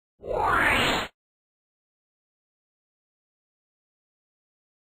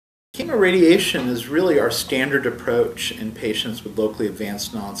Chemoradiation is really our standard approach in patients with locally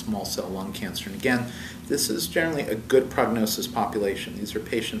advanced non-small cell lung cancer. And again, this is generally a good prognosis population. These are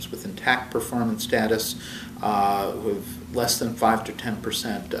patients with intact performance status who have less than 5 to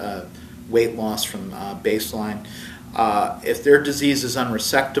 10% weight loss from baseline. If their disease is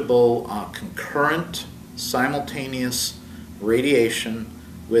unresectable, concurrent, simultaneous radiation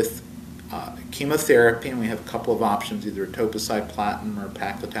with chemotherapy, and we have a couple of options, either etoposide platinum or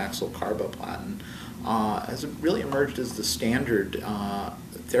paclitaxel carboplatin, has really emerged as the standard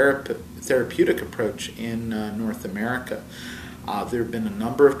therapeutic approach in North America. There have been a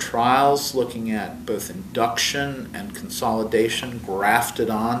number of trials looking at both induction and consolidation grafted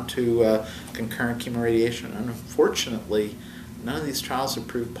onto concurrent chemoradiation, and unfortunately, none of these trials have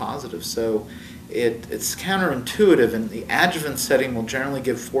proved positive. So it's counterintuitive. In the adjuvant setting, we'll generally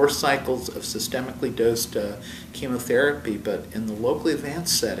give 4 cycles of systemically dosed chemotherapy, but in the locally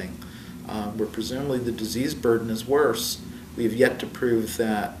advanced setting, where presumably the disease burden is worse, we have yet to prove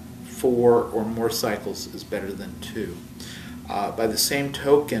that 4 or more cycles is better than 2. By the same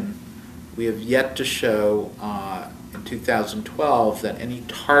token, we have yet to show in 2012 that any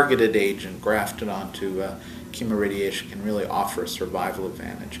targeted agent grafted onto chemoradiation can really offer a survival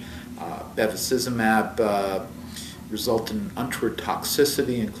advantage. Bevacizumab resulted in untoward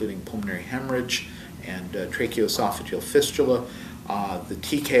toxicity, including pulmonary hemorrhage and tracheoesophageal fistula. The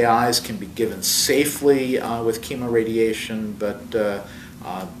TKIs can be given safely with chemoradiation, but the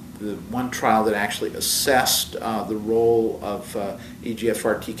one trial that actually assessed the role of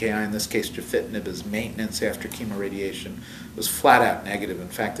EGFR TKI, in this case gefitinib, as maintenance after chemoradiation, was flat out negative. In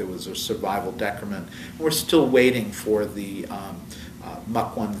fact, there was a survival decrement. And we're still waiting for the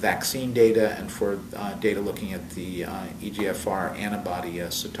MUC1 vaccine data and for data looking at the EGFR antibody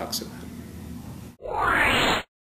cetuximab.